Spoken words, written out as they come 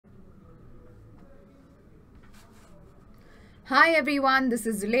Hi everyone, this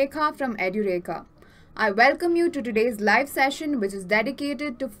is Edureka from Edureka. I welcome you to today's live session which is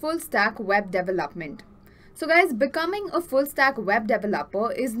dedicated to full stack web development. So guys, becoming a full stack web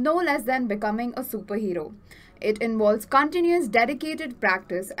developer is no less than becoming a superhero. It involves continuous dedicated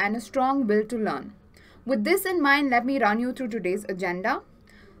practice and a strong will to learn. With this in mind, let me run you through today's agenda.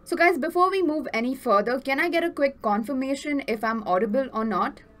 So guys, before we move any further, can I get a quick confirmation if I'm audible or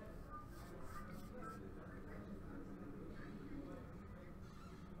not?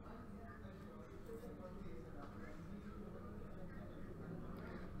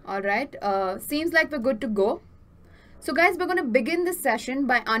 Alright, seems like we're good to go. So guys, we're going to begin this session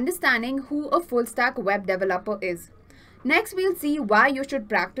by understanding who a full stack web developer is. Next, we'll see why you should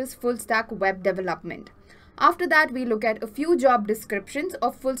practice full stack web development. After that, we'll look at a few job descriptions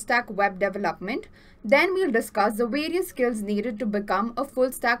of full stack web development. Then we'll discuss the various skills needed to become a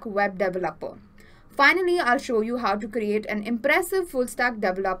full stack web developer. Finally, I'll show you how to create an impressive full stack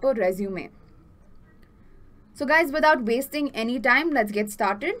developer resume. So guys, without wasting any time, let's get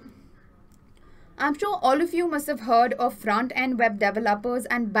started. I'm sure all of you must have heard of front-end web developers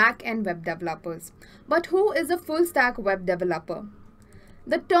and back-end web developers. But who is a full-stack web developer?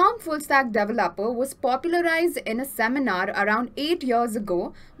 The term full-stack developer was popularized in a seminar around 8 years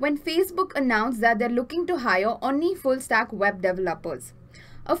ago when Facebook announced that they're looking to hire only full-stack web developers.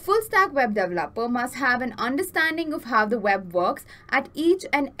 A full-stack web developer must have an understanding of how the web works at each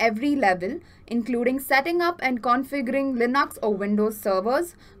and every level, including setting up and configuring Linux or Windows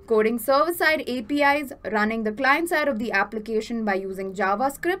servers, coding server-side APIs, running the client side of the application by using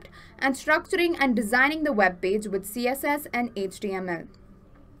JavaScript, and structuring and designing the web page with CSS and HTML.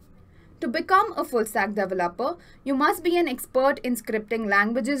 To become a full-stack developer, you must be an expert in scripting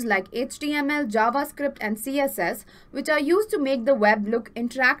languages like HTML, JavaScript, and CSS, which are used to make the web look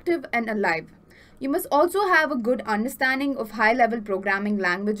interactive and alive. You must also have a good understanding of high-level programming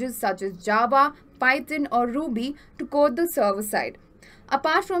languages such as Java, Python, or Ruby to code the server side.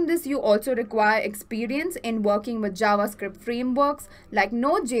 Apart from this, you also require experience in working with JavaScript frameworks like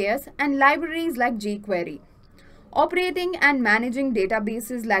Node.js and libraries like jQuery. Operating and managing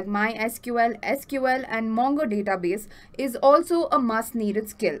databases like MySQL, SQL, and Mongo database is also a must-needed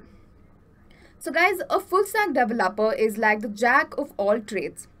skill. So guys, a full-stack developer is like the jack of all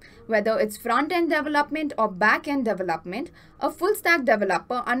trades. Whether it's front-end development or back-end development, a full-stack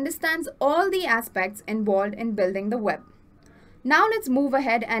developer understands all the aspects involved in building the web. Now let's move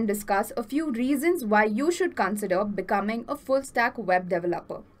ahead and discuss a few reasons why you should consider becoming a full-stack web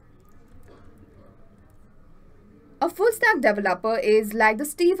developer. A full-stack developer is like the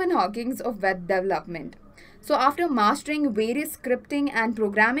Stephen Hawking of web development. So after mastering various scripting and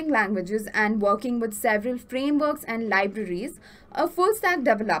programming languages and working with several frameworks and libraries, a full-stack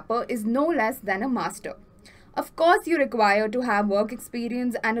developer is no less than a master. Of course, you require to have work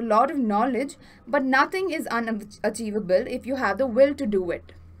experience and a lot of knowledge, but nothing is unachievable if you have the will to do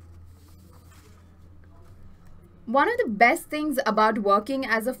it. One of the best things about working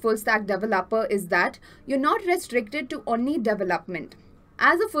as a full-stack developer is that you're not restricted to only development.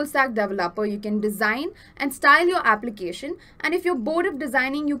 As a full-stack developer, you can design and style your application, and if you're bored of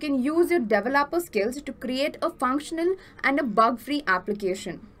designing, you can use your developer skills to create a functional and a bug-free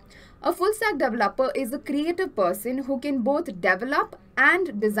application. A full-stack developer is a creative person who can both develop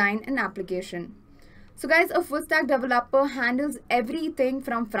and design an application. So guys, a full-stack developer handles everything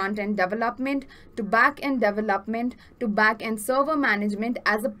from front-end development to back-end development to back-end server management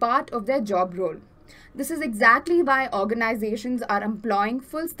as a part of their job role. This is exactly why organizations are employing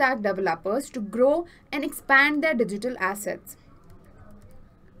full-stack developers to grow and expand their digital assets.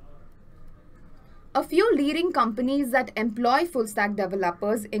 A few leading companies that employ full-stack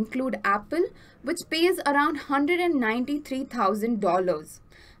developers include Apple, which pays around $193,000.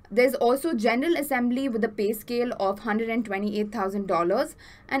 There's also General Assembly with a pay scale of $128,000,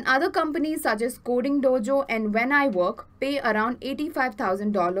 and other companies such as Coding Dojo and When I Work pay around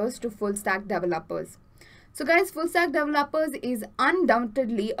 $85,000 to full-stack developers. So guys, full-stack developers is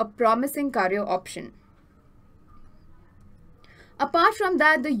undoubtedly a promising career option. Apart from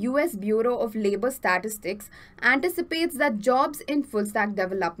that, the US Bureau of Labor Statistics anticipates that jobs in full-stack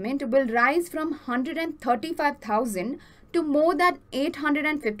development will rise from 135,000 to more than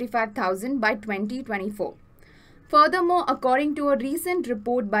 855,000 by 2024. Furthermore, according to a recent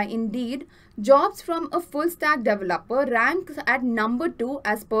report by Indeed, jobs from a full-stack developer rank at number 2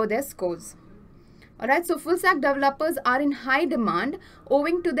 as per their scores. Alright, so full-stack developers are in high demand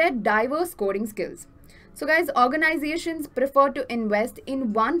owing to their diverse coding skills. So guys, organizations prefer to invest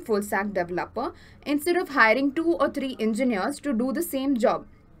in one full-stack developer instead of hiring 2 or 3 engineers to do the same job.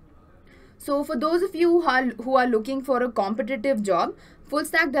 So for those of you who are looking for a competitive job, full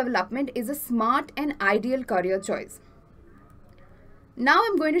stack development is a smart and ideal career choice. Now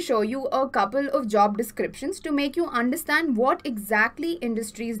I'm going to show you a couple of job descriptions to make you understand what exactly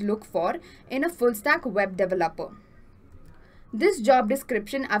industries look for in a full stack web developer. This job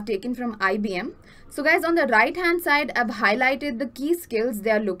description I've taken from IBM. So guys, on the right hand side, I've highlighted the key skills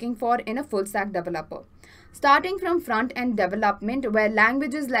they are looking for in a full stack developer. Starting from front end development, where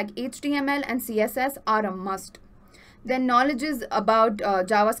languages like HTML and CSS are a must. Then knowledge about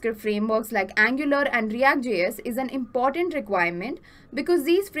JavaScript frameworks like Angular and React.js is an important requirement because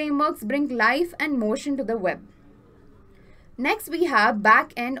these frameworks bring life and motion to the web. Next, we have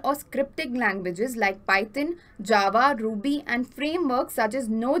back-end or scripting languages like Python, Java, Ruby, and frameworks such as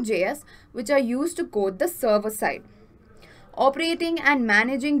Node.js, which are used to code the server side. Operating and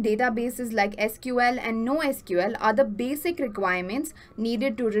managing databases like SQL and NoSQL are the basic requirements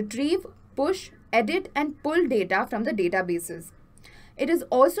needed to retrieve, push, edit, and pull data from the databases. It is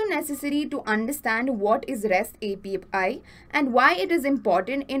also necessary to understand what is REST API and why it is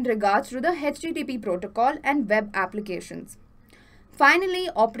important in regards to the HTTP protocol and web applications. Finally,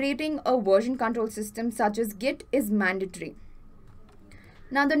 operating a version control system such as Git is mandatory.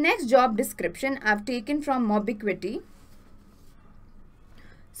 Now, the next job description I've taken from Mobiquity.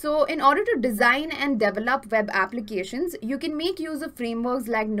 So in order to design and develop web applications, you can make use of frameworks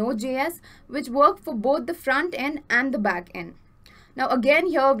like Node.js, which work for both the front end and the back end. Now again,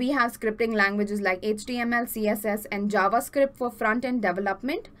 here we have scripting languages like HTML, CSS, and JavaScript for front end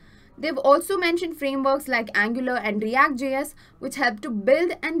development. They've also mentioned frameworks like Angular and React.js, which help to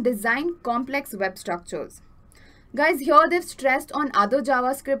build and design complex web structures. Guys, here they've stressed on other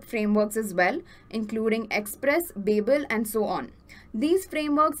JavaScript frameworks as well, including Express, Babel, and so on. These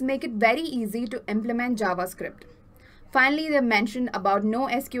frameworks make it very easy to implement JavaScript. Finally, they mentioned about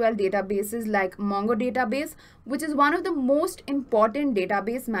NoSQL databases like MongoDB, which is one of the most important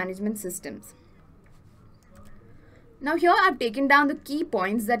database management systems. Now here I've taken down the key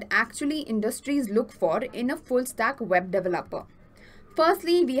points that actually industries look for in a full stack web developer.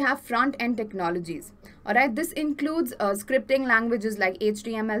 Firstly, we have front-end technologies. Alright, this includes scripting languages like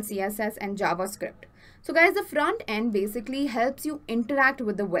HTML, CSS, and JavaScript. So guys, the front end basically helps you interact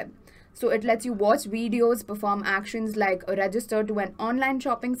with the web. So it lets you watch videos, perform actions like register to an online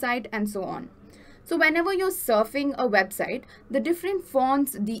shopping site, and so on. So whenever you're surfing a website, the different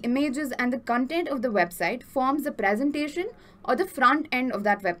fonts, the images, and the content of the website forms the presentation or the front end of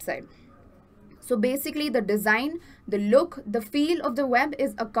that website. So basically the design, the look, the feel of the web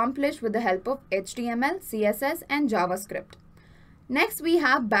is accomplished with the help of HTML, CSS, and JavaScript. Next, we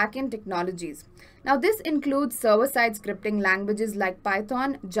have backend technologies. Now this includes server-side scripting languages like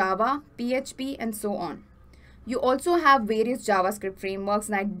Python, Java, PHP, and so on. You also have various JavaScript frameworks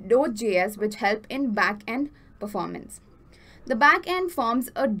like Node.js, which help in backend performance. The backend forms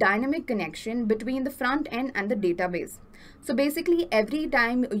a dynamic connection between the front end and the database. So basically, every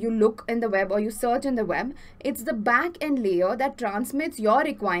time you look in the web or you search in the web, it's the back-end layer that transmits your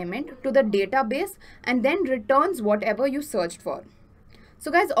requirement to the database and then returns whatever you searched for. So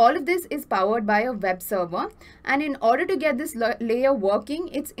guys, all of this is powered by a web server, and in order to get this layer working,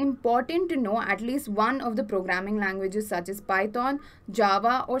 it's important to know at least one of the programming languages such as Python,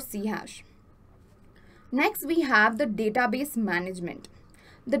 Java, or C#. Next, we have the database management.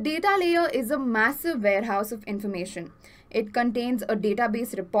 The data layer is a massive warehouse of information. It contains a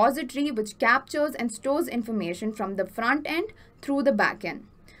database repository which captures and stores information from the front end through the back end.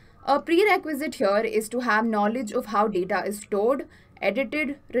 A prerequisite here is to have knowledge of how data is stored,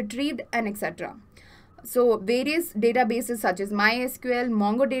 edited, retrieved, and etc. So various databases such as MySQL,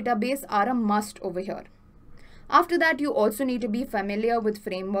 MongoDB are a must over here. After that, you also need to be familiar with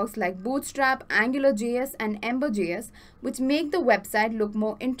frameworks like Bootstrap, AngularJS, and Ember.js, which make the website look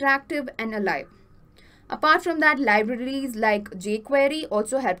more interactive and alive. Apart from that, libraries like jQuery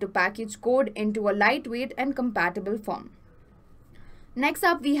also help to package code into a lightweight and compatible form. Next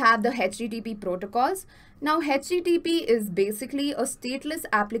up, we have the HTTP protocols. Now, HTTP is basically a stateless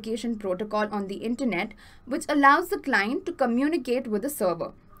application protocol on the internet, which allows the client to communicate with the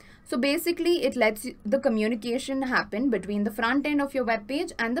server. So basically, it lets the communication happen between the front end of your web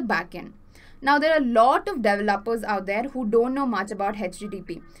page and the back end. Now, there are a lot of developers out there who don't know much about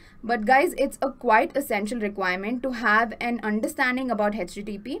HTTP. But guys, it's a quite essential requirement to have an understanding about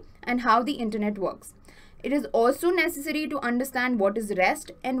HTTP and how the internet works. It is also necessary to understand what is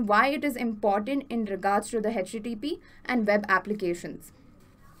REST and why it is important in regards to the HTTP and web applications.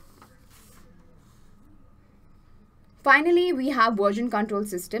 Finally, we have version control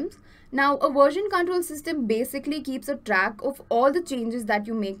systems. Now, a version control system basically keeps a track of all the changes that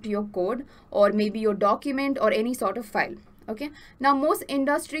you make to your code or maybe your document or any sort of file. Okay. Now, most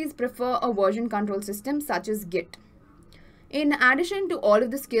industries prefer a version control system such as Git. In addition to all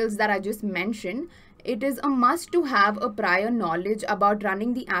of the skills that I just mentioned, it is a must to have a prior knowledge about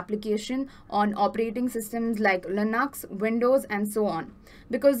running the application on operating systems like Linux, Windows, and so on.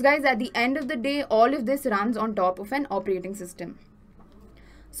 Because guys, at the end of the day, all of this runs on top of an operating system.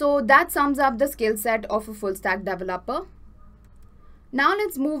 So that sums up the skill set of a full stack developer. Now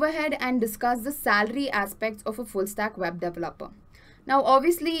let's move ahead and discuss the salary aspects of a full stack web developer. Now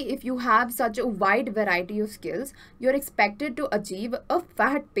obviously, if you have such a wide variety of skills, you're expected to achieve a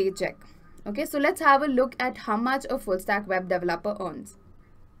fat paycheck. Okay, so let's have a look at how much a full stack web developer earns.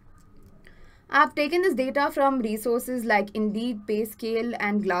 I've taken this data from resources like Indeed, Payscale,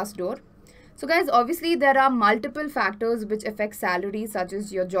 and Glassdoor. So guys, obviously there are multiple factors which affect salary, such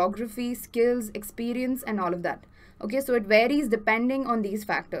as your geography, skills, experience, and all of that. Okay, so it varies depending on these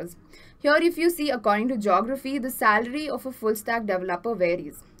factors. Here, if you see, according to geography, the salary of a full stack developer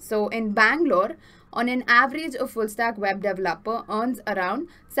varies. So in Bangalore, on an average, a full stack web developer earns around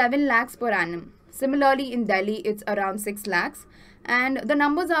 7 lakhs per annum. Similarly, in Delhi, it's around 6 lakhs. And the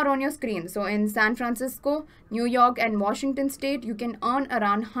numbers are on your screen. So in San Francisco, New York, and Washington State, you can earn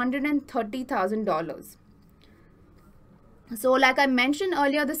around $130,000. So like I mentioned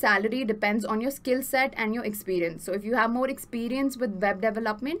earlier, the salary depends on your skill set and your experience. So if you have more experience with web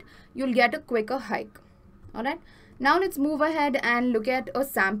development, you'll get a quicker hike. Alright. Now let's move ahead and look at a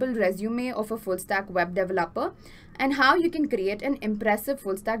sample resume of a full stack web developer and how you can create an impressive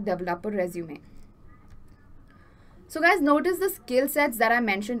full stack developer resume. So guys, notice the skill sets that I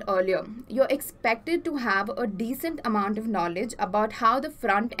mentioned earlier. You're expected to have a decent amount of knowledge about how the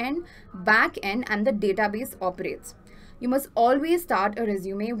front end, back end, and the database operates. You must always start a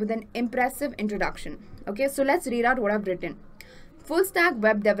resume with an impressive introduction. Okay, so let's read out what I've written. Full stack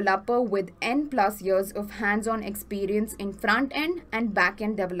web developer with N+ years of hands-on experience in front end and back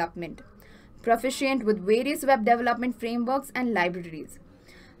end development. Proficient with various web development frameworks and libraries.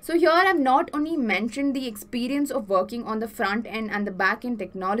 So here I've not only mentioned the experience of working on the front end and the back end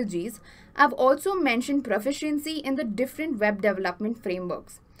technologies, I've also mentioned proficiency in the different web development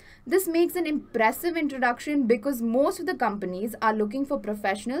frameworks. This makes an impressive introduction because most of the companies are looking for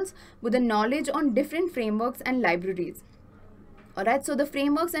professionals with a knowledge on different frameworks and libraries. Alright, so the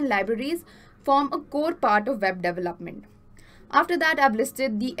frameworks and libraries form a core part of web development. After that, I've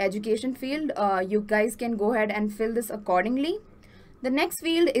listed the education field. You guys can go ahead and fill this accordingly. The next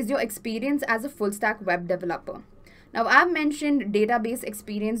field is your experience as a full stack web developer. Now, I've mentioned database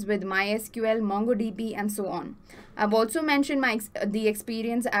experience with MySQL, MongoDB, and so on. I've also mentioned the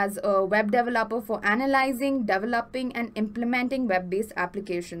experience as a web developer for analyzing, developing, and implementing web-based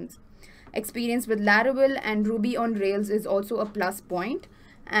applications. Experience with Laravel and Ruby on Rails is also a plus point,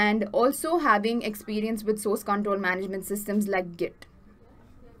 and also having experience with source control management systems like Git.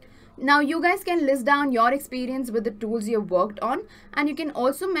 Now you guys can list down your experience with the tools you've worked on, and you can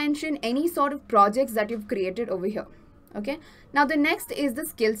also mention any sort of projects that you've created over here. Okay, now the next is the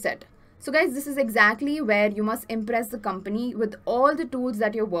skill set. So guys, this is exactly where you must impress the company with all the tools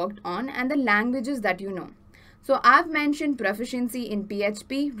that you worked on and the languages that you know. So I've mentioned proficiency in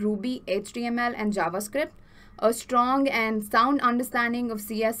PHP, Ruby, HTML, and JavaScript, a strong and sound understanding of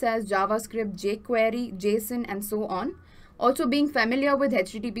CSS, JavaScript, jQuery, JSON, and so on. Also, being familiar with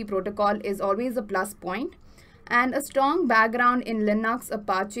HTTP protocol is always a plus point, and a strong background in Linux,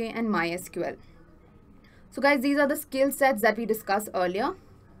 Apache, and MySQL. So guys, these are the skill sets that we discussed earlier.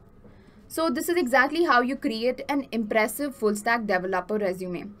 So this is exactly how you create an impressive full stack developer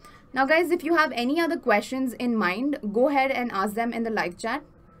resume. Now guys, if you have any other questions in mind, go ahead and ask them in the live chat.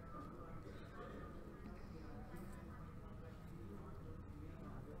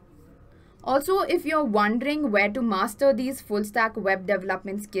 Also, if you're wondering where to master these full stack web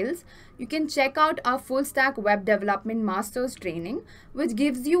development skills, you can check out our full stack web development masters training, which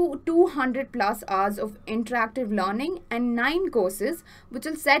gives you 200+ hours of interactive learning and 9 courses, which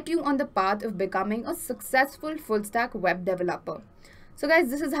will set you on the path of becoming a successful full stack web developer. So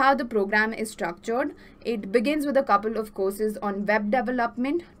guys, this is how the program is structured. It begins with a couple of courses on web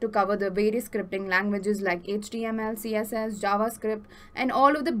development to cover the various scripting languages like HTML, CSS, JavaScript, and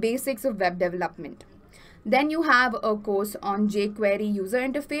all of the basics of web development. Then you have a course on jQuery user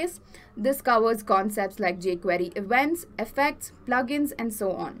interface. This covers concepts like jQuery events, effects, plugins, and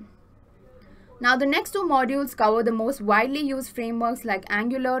so on. Now the next 2 modules cover the most widely used frameworks like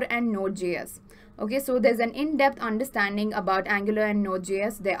Angular and Node.js. Okay, so there's an in-depth understanding about Angular and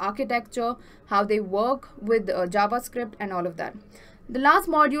Node.js, their architecture, how they work with JavaScript, and all of that. The last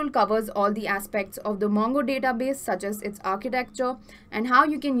module covers all the aspects of the Mongo database, such as its architecture and how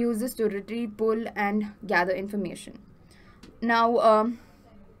you can use this to retrieve, pull, and gather information. Now,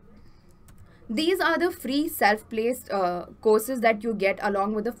 these are the free self-paced courses that you get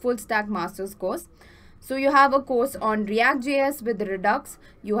along with the full stack master's course. So you have a course on React.js with Redux,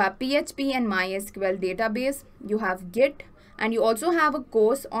 you have PHP and MySQL database, you have Git, and you also have a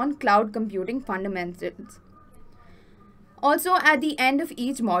course on cloud computing fundamentals. Also, at the end of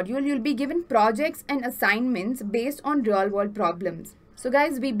each module, you'll be given projects and assignments based on real-world problems. So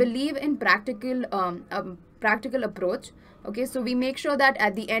guys, we believe in practical approach. Okay, so we make sure that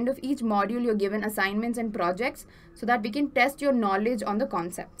at the end of each module, you're given assignments and projects so that we can test your knowledge on the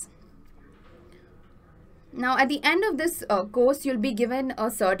concepts. Now, at the end of this course, you'll be given a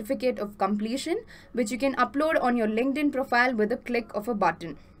certificate of completion, which you can upload on your LinkedIn profile with a click of a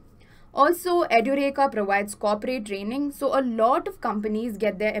button. Also, Edureka provides corporate training, so a lot of companies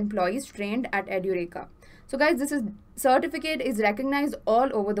get their employees trained at Edureka. So guys, this certificate is recognized all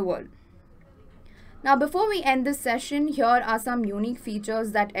over the world. Now, before we end this session, here are some unique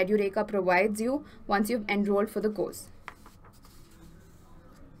features that Edureka provides you once you've enrolled for the course.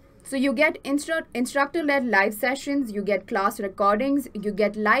 So you get instructor-led live sessions, you get class recordings, you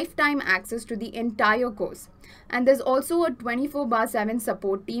get lifetime access to the entire course. And there's also a 24/7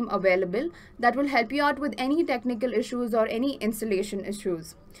 support team available that will help you out with any technical issues or any installation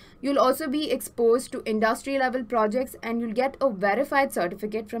issues. You'll also be exposed to industry-level projects and you'll get a verified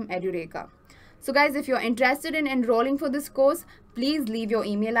certificate from Edureka. So guys, if you're interested in enrolling for this course, please leave your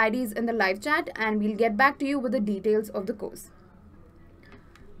email IDs in the live chat and we'll get back to you with the details of the course.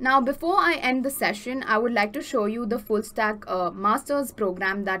 Now, before I end the session, I would like to show you the full stack master's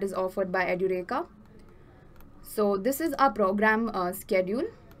program that is offered by Edureka. So this is our program schedule.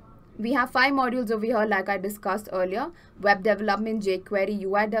 We have 5 modules over here like I discussed earlier: web development, jQuery,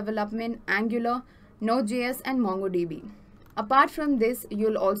 UI development, Angular, Node.js, and MongoDB. Apart from this,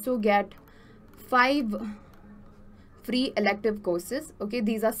 you'll also get 5 free elective courses. Okay,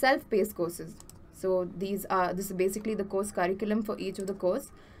 these are self-paced courses. So this is basically the course curriculum for each of the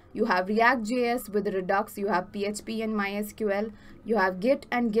course. You have React.js with Redux, you have PHP and MySQL, you have Git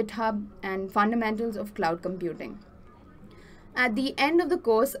and GitHub, and fundamentals of cloud computing. At the end of the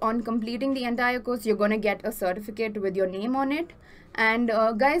course, on completing the entire course, you're going to get a certificate with your name on it. And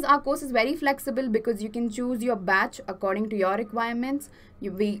guys, our course is very flexible because you can choose your batch according to your requirements.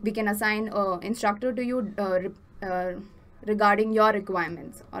 We can assign an instructor to you regarding your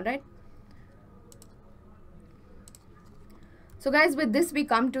requirements. All right. So guys, with this we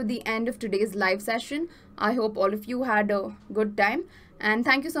come to the end of today's live session. I hope all of you had a good time and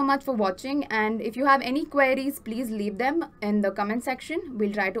thank you so much for watching. And if you have any queries, please leave them in the comment section.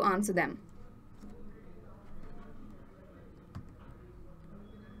 We'll try to answer them.